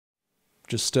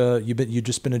Just you've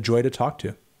just been a joy to talk to.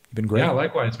 You've been great. Yeah,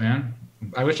 likewise, man.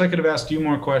 I wish I could have asked you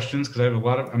more questions because I have a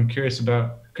lot of. I'm curious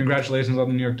about. Congratulations on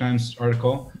the New York Times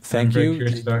article. I'm Thank very you.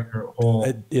 curious about your whole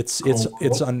It's world,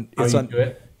 how you do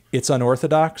it. it's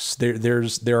unorthodox.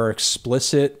 There are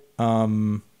explicit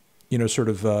sort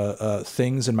of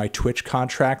things in my Twitch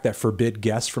contract that forbid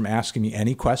guests from asking me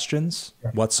any questions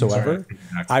I'm sorry. whatsoever.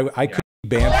 I Yeah. could be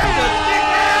banned from.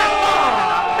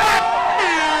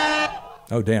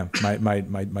 Oh damn!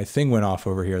 My thing went off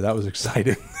over here. That was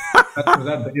exciting. Was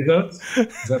that Bezos?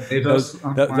 Is that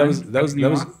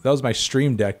Bezos That was my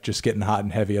stream deck just getting hot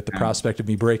and heavy at the prospect of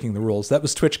me breaking the rules. That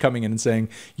was Twitch coming in and saying,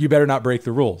 "You better not break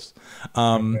the rules."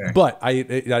 Okay. But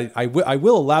I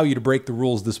will allow you to break the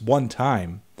rules this one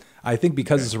time. I think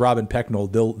because it's Robin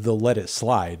Pecknold, they'll let it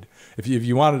slide. If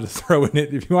you wanted to throw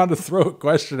a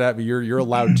question at me, you're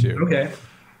allowed to. Okay.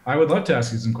 I would love to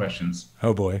ask you some questions.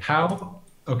 Oh boy. How?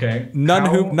 Okay. None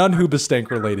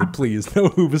Hoobastank related, please. No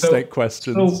Hoobastank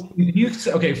questions.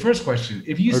 So okay, first question.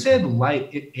 If you said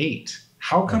light at 8,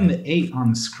 how come the 8 on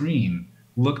the screen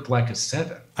looked like a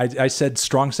 7? I said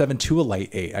strong 7 to a light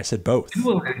 8. I said both.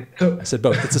 So, I said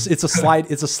both. It's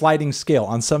a sliding scale.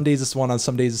 On some days it's one, on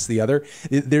some days it's the other.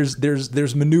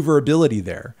 There's maneuverability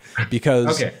there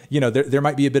because there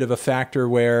might be a bit of a factor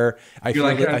where I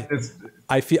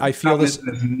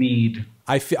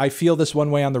feel this one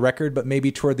way on the record, but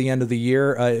maybe toward the end of the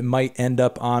year, it might end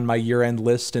up on my year-end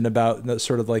list in about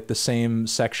sort of like the same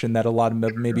section that a lot of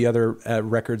maybe other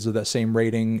records of that same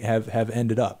rating have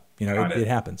ended up. It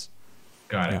happens.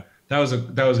 Got it. That was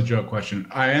a joke question.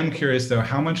 I am curious though,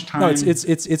 how much time? No,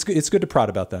 it's good to prod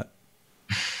about that.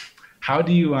 How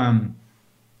do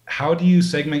you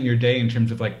segment your day in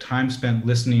terms of like time spent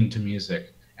listening to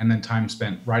music and then time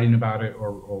spent writing about it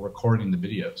or recording the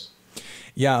videos?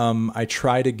 Yeah, I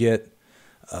try to get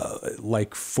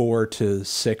like 4 to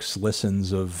 6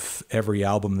 listens of every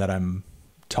album that I'm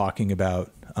talking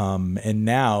about. And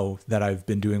now that I've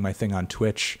been doing my thing on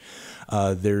Twitch,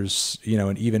 there's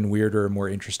an even weirder, more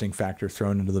interesting factor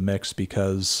thrown into the mix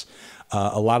because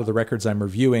a lot of the records I'm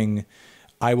reviewing,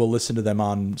 I will listen to them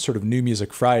on sort of New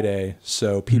Music Friday,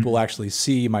 so people actually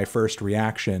see my first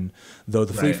reaction. Though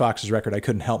the Fleet Foxes record, I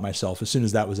couldn't help myself. As soon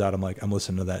as that was out, I'm like, I'm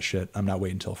listening to that shit. I'm not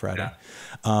waiting until Friday.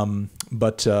 Yeah.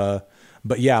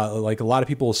 But yeah, like a lot of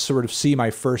people sort of see my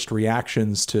first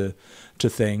reactions to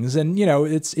things, and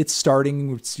it's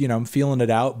starting. I'm feeling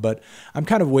it out, but I'm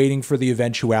kind of waiting for the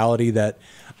eventuality that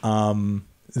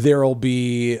there'll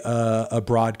be a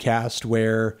broadcast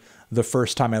where the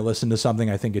first time I listen to something,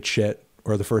 I think it's shit.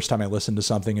 Or the first time I listen to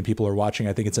something and people are watching,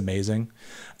 I think it's amazing.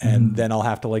 And then I'll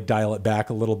have to like dial it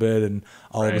back a little bit. And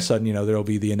all of a sudden, there'll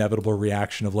be the inevitable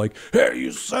reaction of like, hey,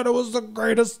 you said it was the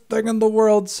greatest thing in the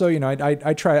world. So,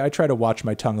 I try to watch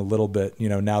my tongue a little bit,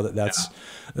 now that that's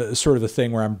sort of the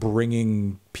thing where I'm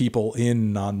bringing people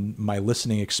in on my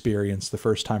listening experience the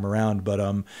first time around. But,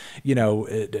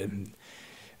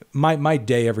 my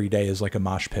day every day is like a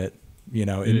mosh pit.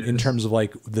 In terms of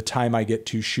like the time I get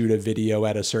to shoot a video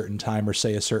at a certain time or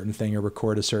say a certain thing or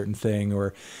record a certain thing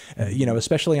or,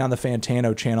 especially on the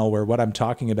Fantano channel where what I'm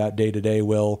talking about day to day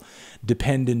will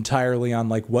depend entirely on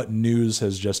like what news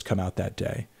has just come out that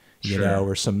day,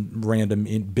 or some random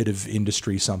bit of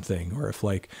industry something, or if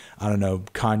like, I don't know,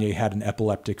 Kanye had an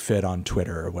epileptic fit on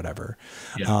Twitter or whatever.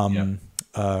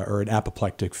 Or an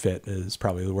apoplectic fit is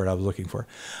probably the word I was looking for.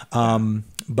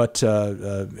 But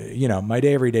my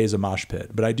day every day is a mosh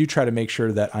pit, but I do try to make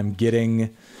sure that I'm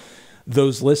getting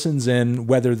those listens in,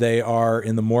 whether they are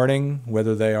in the morning,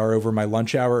 whether they are over my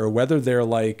lunch hour, or whether they're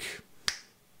like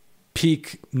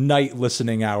peak night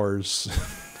listening hours.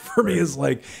 For me is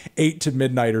like 8 to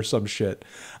midnight or some shit.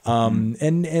 And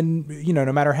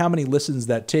no matter how many listens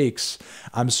that takes,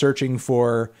 I'm searching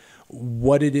for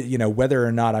what it is, whether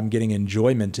or not I'm getting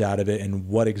enjoyment out of it and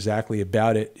what exactly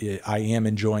about it I am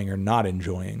enjoying or not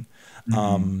enjoying.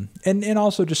 And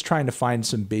also just trying to find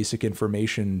some basic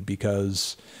information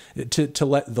because to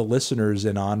let the listeners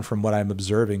in on from what I'm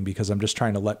observing, because I'm just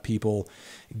trying to let people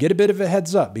get a bit of a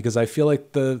heads up, because I feel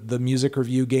like the music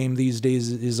review game these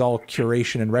days is all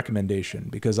curation and recommendation,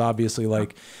 because obviously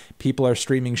like people are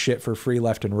streaming shit for free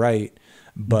left and right.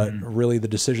 But really the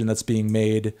decision that's being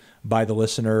made by the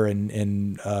listener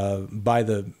and by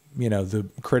the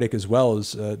critic as well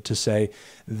is to say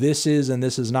this is and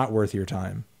this is not worth your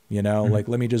time. Like,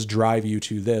 let me just drive you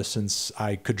to this, since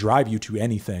I could drive you to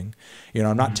anything.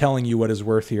 I'm not telling you what is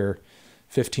worth your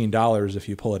 $15 if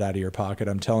you pull it out of your pocket.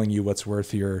 I'm telling you what's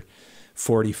worth your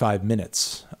 45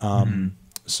 minutes.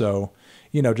 So,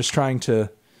 just trying to,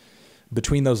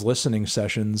 between those listening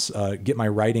sessions, get my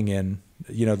writing in.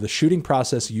 The shooting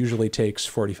process usually takes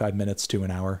 45 minutes to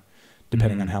an hour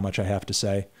depending on how much I have to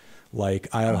say. Like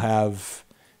I'll have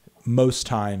most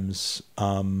times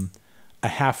a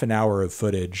half an hour of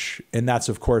footage, and that's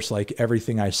of course like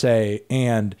everything I say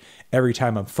and every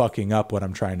time I'm fucking up what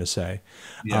I'm trying to say.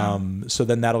 So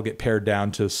then that'll get pared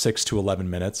down to 6 to 11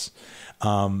 minutes.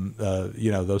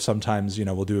 You know, though sometimes, you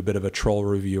know, we'll do a bit of a troll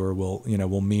review, or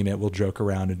we'll meme it, we'll joke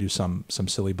around and do some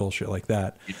silly bullshit like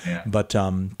that. But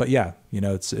yeah, you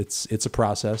know, it's a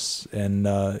process. And,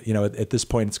 you know, at this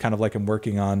point, it's kind of like I'm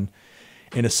working on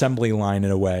an assembly line in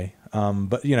a way.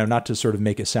 But, you know, not to sort of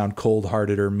make it sound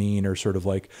cold-hearted or mean or sort of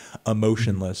like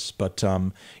emotionless, but,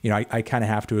 you know, I kind of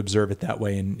have to observe it that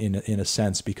way in a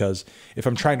sense, because if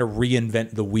I'm trying to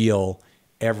reinvent the wheel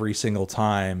every single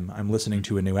time I'm listening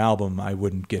to a new album, I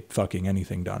wouldn't get fucking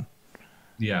anything done.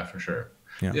 Yeah, for sure.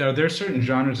 Yeah. Yeah, there are certain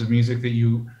genres of music that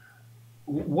you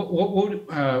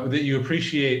that you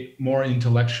appreciate more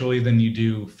intellectually than you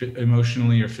do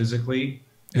emotionally or physically,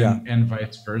 and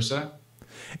vice versa.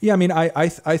 Yeah, I mean, I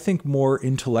think more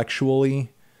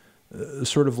intellectually,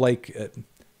 sort of like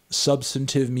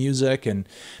substantive music and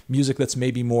music that's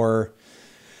maybe more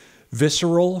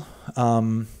visceral.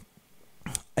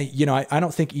 You know, I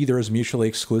don't think either is mutually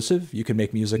exclusive. You can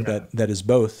make music that is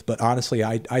both, but honestly,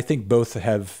 I think both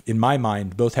have, in my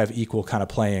mind, both have equal kind of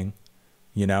playing,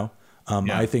 you know?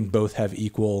 I think both have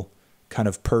equal kind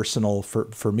of personal,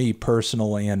 for me,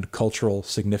 personal and cultural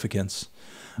significance.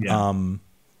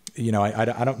 You know, I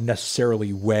don't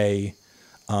necessarily weigh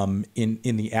in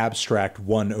the abstract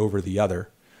one over the other.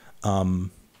 But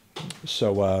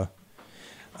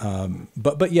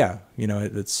yeah, you know,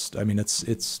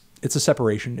 it's a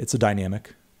separation. It's a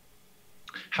dynamic.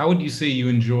 How would you say you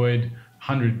enjoyed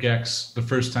 100 gecs the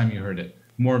first time you heard it?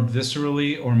 More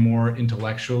viscerally or more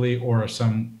intellectually, or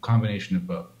some combination of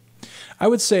both? I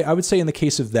would say in the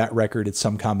case of that record, it's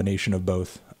some combination of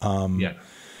both.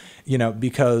 You know,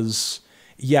 because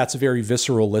yeah, it's a very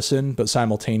visceral listen, but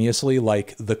simultaneously,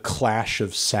 like the clash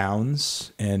of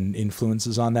sounds and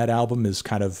influences on that album is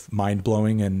kind of mind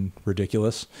blowing and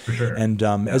ridiculous. For sure. And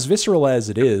as visceral as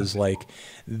it is, like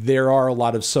there are a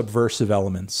lot of subversive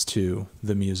elements to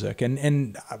the music,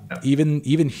 and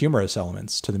even humorous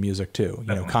elements to the music too.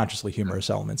 You know, consciously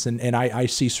humorous elements. And I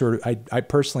see sort of I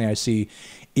personally I see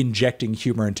injecting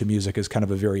humor into music as kind of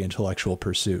a very intellectual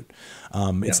pursuit.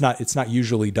 It's not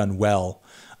usually done well.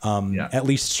 At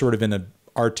least sort of in an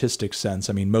artistic sense.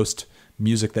 I mean, most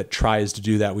music that tries to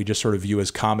do that, we just sort of view as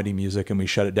comedy music and we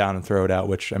shut it down and throw it out,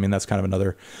 which, I mean, that's kind of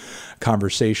another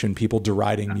conversation. People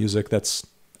deriding music that's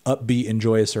upbeat and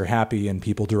joyous or happy, and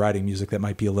people deriding music that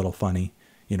might be a little funny,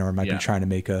 you know, or might be trying to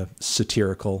make a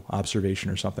satirical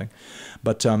observation or something.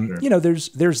 But, you know,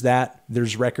 there's that.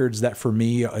 There's records that for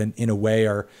me, in a way,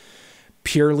 are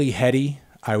purely heady.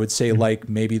 I would say like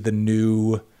maybe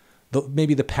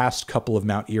maybe the past couple of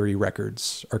Mount Erie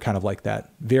records are kind of like that.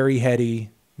 Very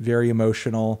heady, very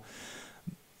emotional.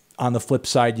 On the flip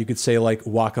side, you could say like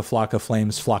Waka Flocka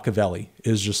Flames Flockavelli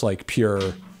is just like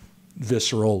pure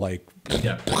visceral, like,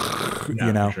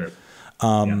 you know,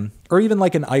 or even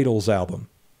like an Idols album,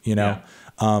 you know,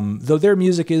 though their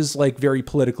music is like very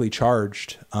politically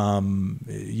charged,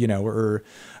 you know, or,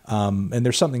 and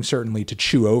there's something certainly to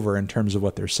chew over in terms of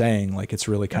what they're saying. Like it's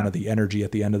really kind of the energy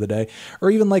at the end of the day,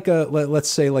 or even like let's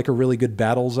say like a really good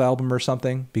Battles album or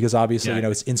something, because obviously, you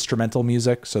know, it's instrumental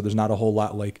music. So there's not a whole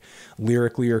lot like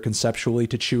lyrically or conceptually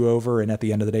to chew over. And at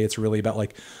the end of the day, it's really about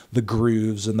like the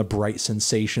grooves and the bright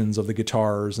sensations of the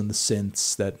guitars and the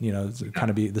synths that, you know, kind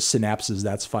of be the synapses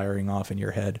that's firing off in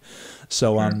your head.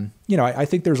 So, you know, I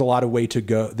think there's a lot of way to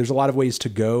go. There's a lot of ways to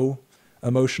go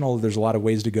emotional. There's a lot of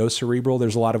ways to go cerebral.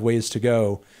 There's a lot of ways to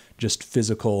go just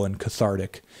physical and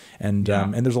cathartic. And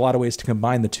there's a lot of ways to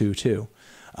combine the two too.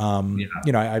 You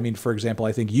know, I mean, for example,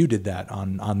 I think you did that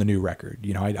on the new record.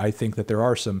 You know, I think that there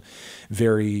are some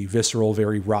very visceral,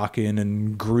 very rockin'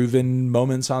 and groovin'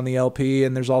 moments on the LP.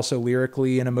 And there's also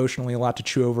lyrically and emotionally a lot to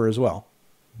chew over as well.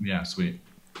 Yeah. Sweet.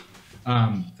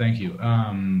 Thank you.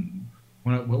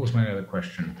 What was my other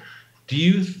question? Do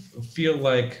you feel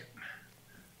like,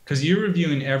 because you're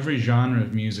reviewing every genre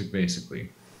of music, basically.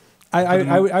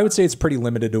 I would say it's pretty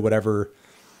limited to whatever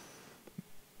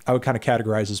I would kind of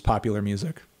categorize as popular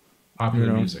music.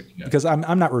 Popular music, yeah. Because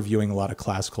I'm not reviewing a lot of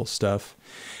classical stuff,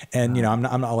 and you know, I'm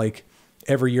not like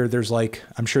every year there's like,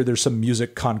 I'm sure there's some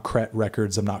music concrete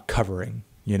records I'm not covering.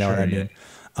 You know what I mean?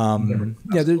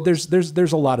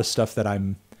 There's a lot of stuff that I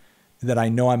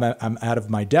know I'm out of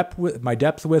my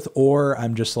depth with, or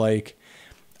I'm just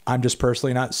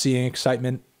personally not seeing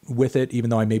excitement with it, even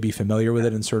though I may be familiar with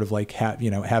it and sort of like have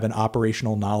an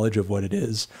operational knowledge of what it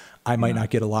is. I might not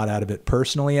get a lot out of it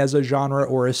personally as a genre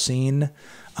or a scene.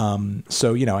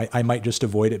 So, I might just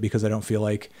avoid it because I don't feel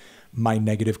like my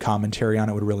negative commentary on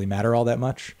it would really matter all that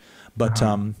much. But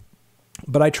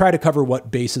I try to cover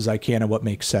what bases I can and what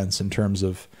makes sense in terms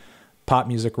of pop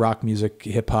music, rock music,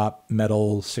 hip hop,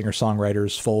 metal,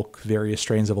 singer-songwriters, folk, various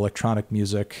strains of electronic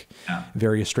music,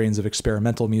 various strains of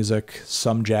experimental music,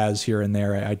 some jazz here and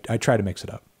there. I try to mix it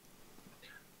up.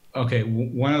 Okay,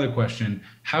 one other question.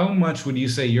 How much would you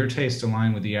say your tastes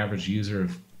align with the average user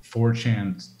of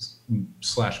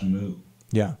 4chan/Moo?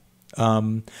 Yeah.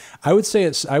 I would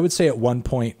say at one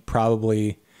point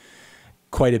probably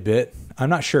quite a bit. I'm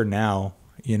not sure now.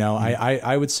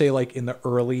 I would say like in the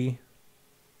early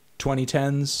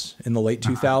 2010s, in the late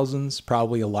 2000s,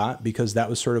 probably a lot, because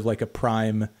that was sort of like a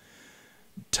prime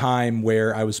time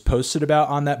where I was posted about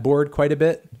on that board quite a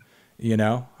bit,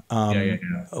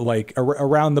 like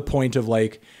around the point of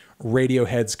like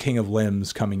Radiohead's King of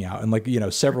Limbs coming out, and like,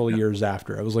 several years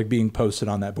after, I was like being posted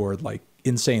on that board, like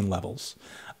insane levels.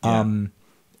 And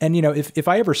if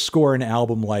I ever score an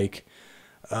album like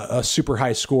a super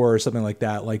high score or something like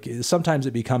that, like sometimes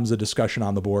it becomes a discussion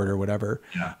on the board or whatever.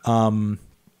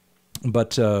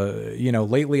 But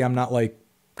lately I'm not like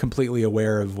completely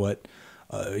aware of what,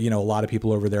 a lot of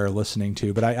people over there are listening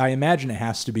to, but I imagine it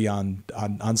has to be on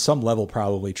some level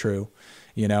probably true,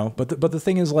 but the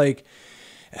thing is, like,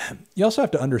 you also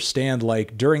have to understand,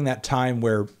 like, during that time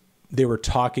where they were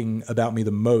talking about me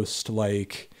the most,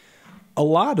 like a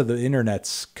lot of the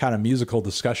internet's kind of musical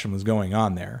discussion was going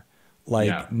on there.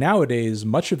 Like nowadays,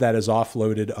 much of that is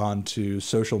offloaded onto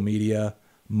social media.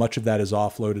 Much of that is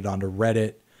offloaded onto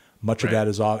Reddit. Much of that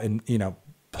is off in,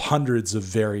 hundreds of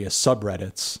various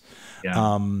subreddits.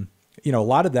 A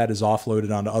lot of that is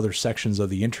offloaded onto other sections of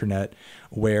the internet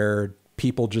where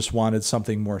people just wanted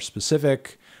something more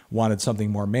specific, wanted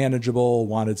something more manageable,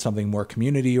 wanted something more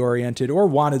community oriented, or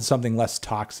wanted something less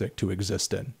toxic to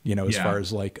exist in, as far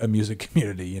as like a music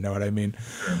community, you know what I mean?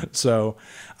 Sure. So,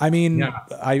 I mean,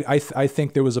 I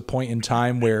think there was a point in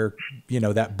time where,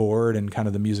 that board and kind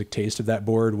of the music taste of that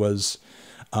board was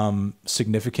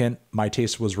significant. My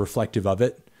taste was reflective of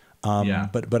it.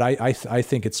 But I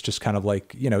think it's just kind of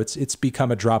like, it's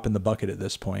become a drop in the bucket at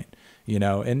this point,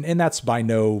 and that's by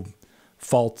no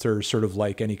fault or sort of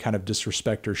like any kind of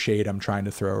disrespect or shade I'm trying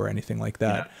to throw or anything like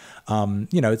that.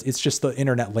 It's just the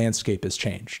internet landscape has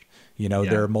changed.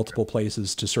 There are multiple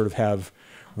places to sort of have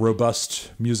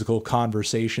robust musical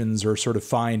conversations or sort of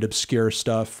find obscure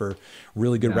stuff or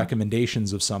really good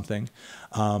recommendations of something.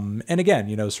 And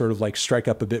again, sort of like strike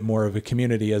up a bit more of a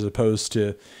community as opposed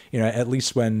to, at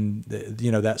least when,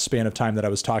 that span of time that I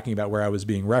was talking about where I was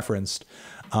being referenced,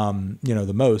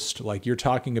 the most, like you're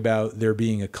talking about there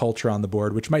being a culture on the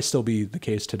board, which might still be the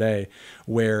case today,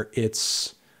 where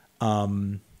it's,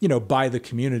 by the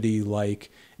community, like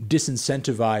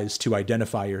disincentivized to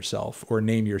identify yourself or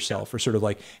name yourself or sort of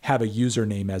like have a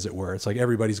username, as it were. It's like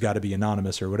everybody's got to be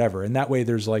anonymous or whatever. And that way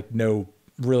there's like no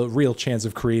real chance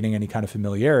of creating any kind of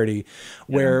familiarity,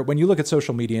 where when you look at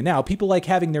social media now, people like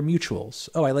having their mutuals.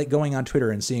 Oh, I like going on Twitter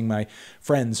and seeing my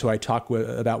friends who I talk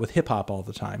about with hip hop all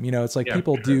the time. It's like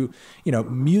people do,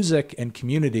 music and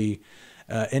community.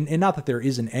 And not that there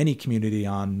isn't any community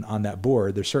on that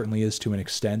board. There certainly is to an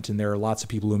extent. And there are lots of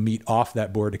people who meet off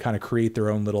that board to kind of create their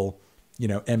own little,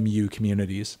 MU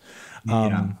communities.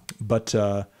 But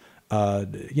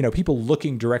people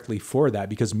looking directly for that,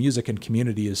 because music and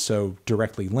community is so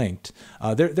directly linked.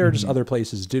 There are just other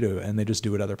places to do it, and they just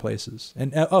do it other places.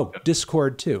 And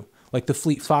Discord too, like the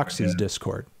Fleet Foxes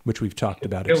Discord, which we've talked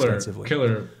about extensively.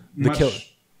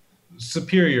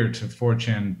 Superior to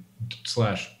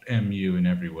 4chan/MU in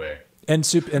every way. And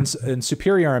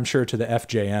superior, I'm sure, to the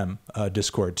FJM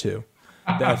Discord too.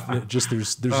 I'm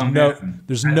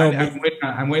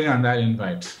waiting on that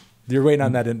invite. You're waiting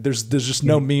on that, and there's just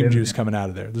no meme juice coming out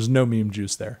of there. There's no meme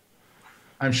juice there.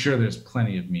 I'm sure there's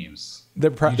plenty of memes. There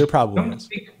probably is.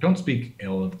 Don't speak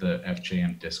ill of the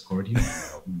FJM Discord.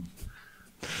 I'm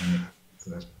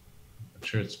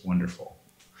sure it's wonderful.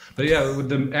 But yeah, with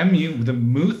the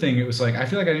Moo thing, it was like, I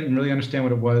feel like I didn't really understand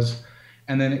what it was.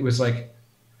 And then it was like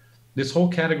this whole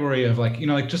category of like,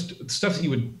 like just stuff that you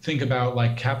would think about,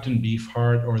 like Captain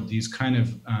Beefheart, or these kind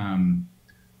of,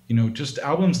 just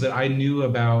albums that I knew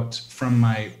about from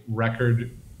my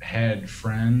record head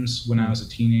friends when I was a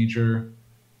teenager.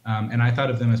 And I thought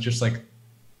of them as just like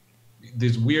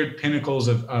these weird pinnacles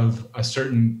of a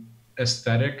certain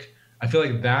aesthetic. I feel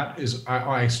like that is,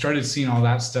 I started seeing all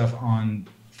that stuff on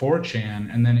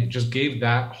 4chan, and then it just gave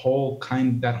that whole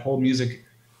music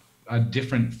a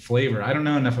different flavor. I don't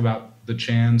know enough about the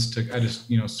chans to, I just,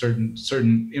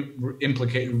 certain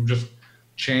implicate just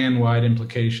Chan wide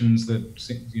implications that,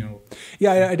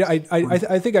 Yeah,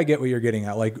 I think I get what you're getting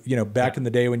at. Like, back in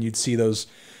the day when you'd see those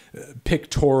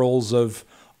pictorials of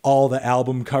all the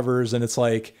album covers, and it's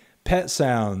like Pet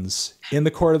Sounds, In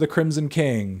the Court of the Crimson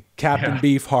King, Captain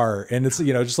Beefheart, and it's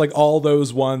just like all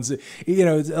those ones.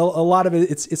 It's a lot of it.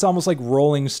 It's almost like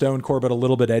Rolling Stone core, but a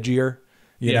little bit edgier.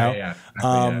 You know,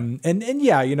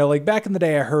 exactly, like back in the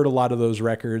day, I heard a lot of those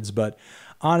records, but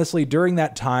honestly, during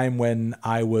that time when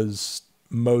I was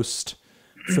most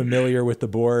familiar with the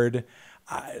board,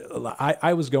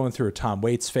 I was going through a Tom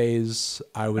Waits phase.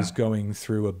 I was going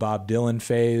through a Bob Dylan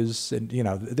phase, and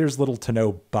there's little to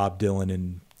no Bob Dylan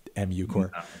in MU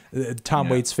core. Tom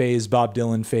Waits phase, Bob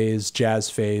Dylan phase, jazz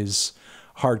phase,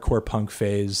 hardcore punk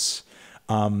phase.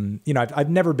 I've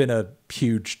never been a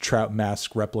huge Trout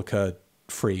Mask replica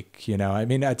freak. I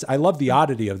mean, I love the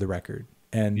oddity of the record.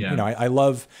 And,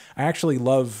 I actually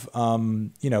love,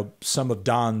 some of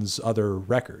Don's other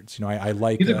records. I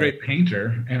like, he's a great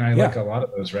painter, and I like a lot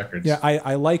of those records. Yeah.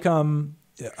 I like,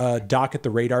 Doc at the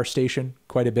Radar Station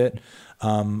quite a bit.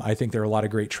 I think there are a lot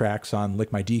of great tracks on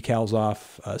Lick My Decals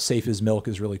Off. Safe as Milk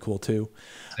is really cool too.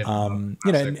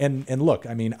 And look,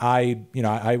 I mean, I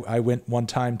went one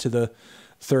time to the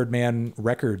Third Man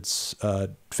Records,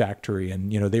 factory,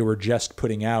 and, they were just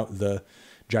putting out the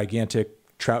gigantic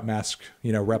Trout Mask,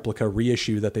 replica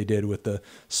reissue that they did with the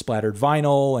splattered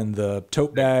vinyl and the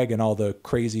tote bag and all the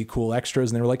crazy cool extras.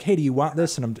 And they were like, "Hey, do you want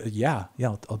this?" And I'll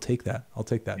take that. I'll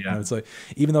take that. Yeah. It's like,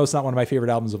 even though it's not one of my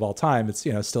favorite albums of all time, it's,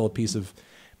 still a piece of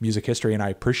music history, and I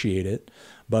appreciate it.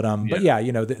 But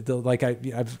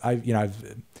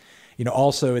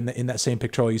also in that same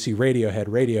pictorial, you see Radiohead.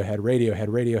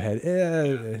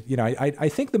 I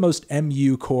think the most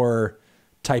MU core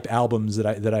type albums that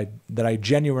I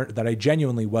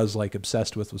genuinely was like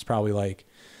obsessed with was probably like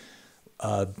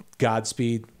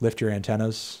Godspeed, Lift Your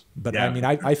Antennas. But I mean,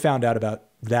 I found out about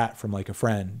that from like a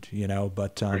friend,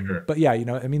 but yeah,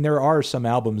 I mean, there are some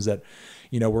albums that,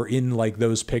 were in like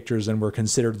those pictures and were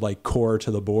considered like core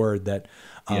to the board that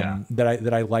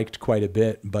I liked quite a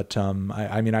bit. But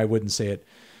I mean, I wouldn't say it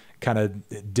kind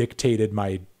of dictated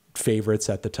my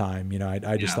favorites at the time.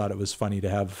 I just thought it was funny to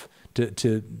have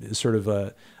to sort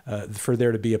of for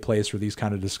there to be a place where these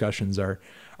kind of discussions are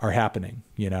happening.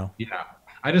 Yeah,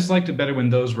 I just liked it better when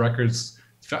those records,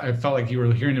 I felt like you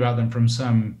were hearing about them from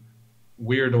some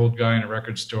weird old guy in a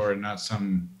record store and not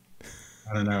some,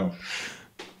 I don't know,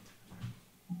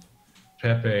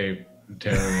 Pepe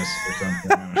terrorist or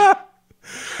something.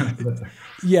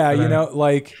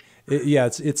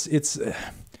 It's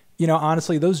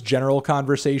honestly, those general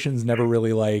conversations never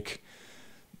really like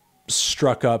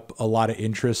struck up a lot of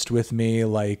interest with me.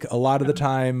 Like a lot of the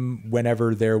time,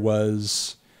 whenever there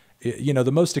was,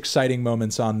 the most exciting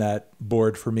moments on that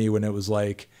board for me, when it was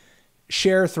like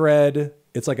share thread,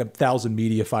 it's like 1,000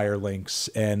 Mediafire links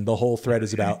and the whole thread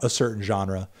is about a certain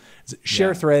genre.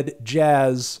 Share thread,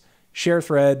 jazz. Share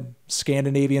thread,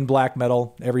 Scandinavian black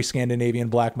metal, every Scandinavian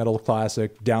black metal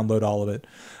classic, download all of it.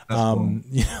 Cool.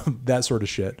 That sort of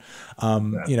shit.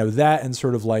 That and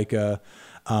sort of like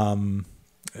ridiculous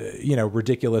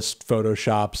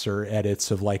photoshops or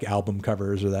edits of like album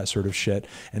covers or that sort of shit.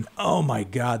 And oh my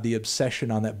God, the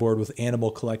obsession on that board with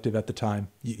Animal Collective at the time,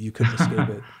 you couldn't escape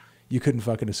it. You couldn't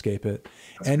fucking escape it.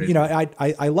 That's and crazy.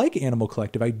 I like Animal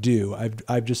Collective. I do.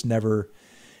 I've just never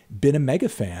been a mega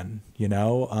fan.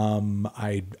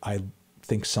 I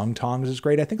think Sung Tongs is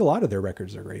great. I think a lot of their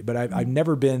records are great, but I've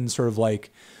never been sort of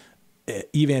like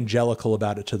evangelical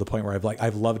about it to the point where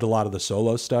I've loved a lot of the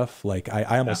solo stuff. Like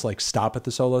I almost like stop at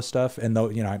the solo stuff, and though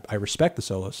I respect the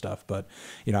solo stuff, but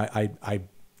I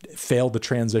failed to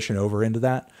transition over into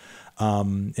that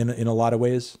in a lot of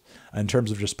ways in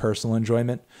terms of just personal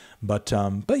enjoyment. But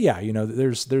yeah,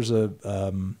 there's a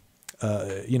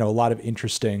lot of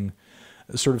interesting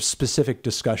sort of specific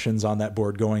discussions on that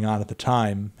board going on at the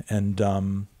time. And,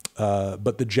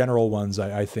 but the general ones,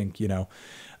 I think, we're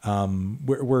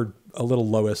a little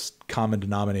lowest common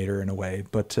denominator in a way,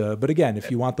 but again, if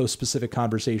you want those specific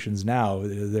conversations now,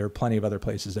 there are plenty of other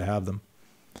places to have them.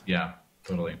 Yeah,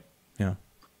 totally. Yeah.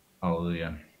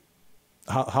 Hallelujah.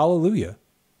 Hallelujah.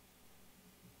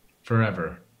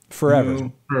 Forever.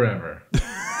 Forever. Forever.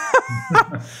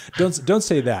 Don't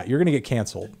say that. You're going to get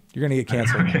canceled. You're going to get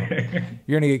canceled now.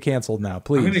 You're going to get canceled now.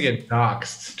 Please. I'm going to get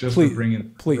doxxed just please, for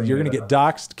bringing. Please, you're going to get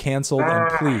doxxed, canceled, and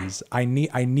please, I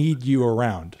need you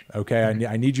around. Okay,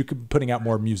 I need you putting out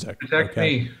more music. Protect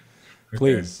me,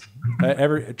 please.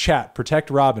 Every chat, protect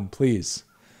Robin, please.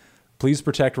 Please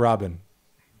protect Robin.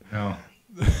 No,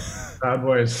 bad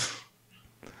boys.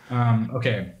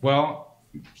 Okay, well,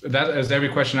 that is every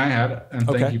question I had, and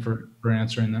Okay. thank you for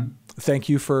answering them. Thank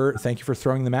you for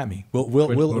throwing them at me.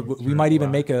 We might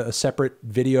even make a separate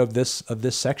video of this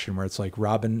section where it's like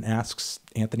Robin asks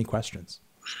Anthony questions.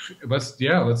 Let's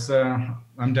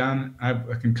I'm down. I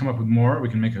can come up with more. We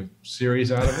can make a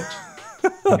series out of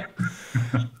it.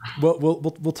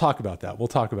 We'll talk about that. We'll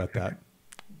talk about that.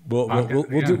 Okay,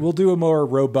 We'll do a more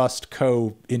robust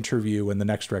co-interview when the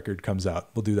next record comes out.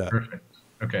 We'll do that. Perfect.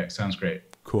 Okay, sounds great.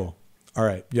 Cool. All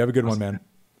right. You have a good one, man.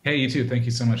 Hey, you too. Thank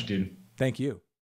you so much, dude. Thank you.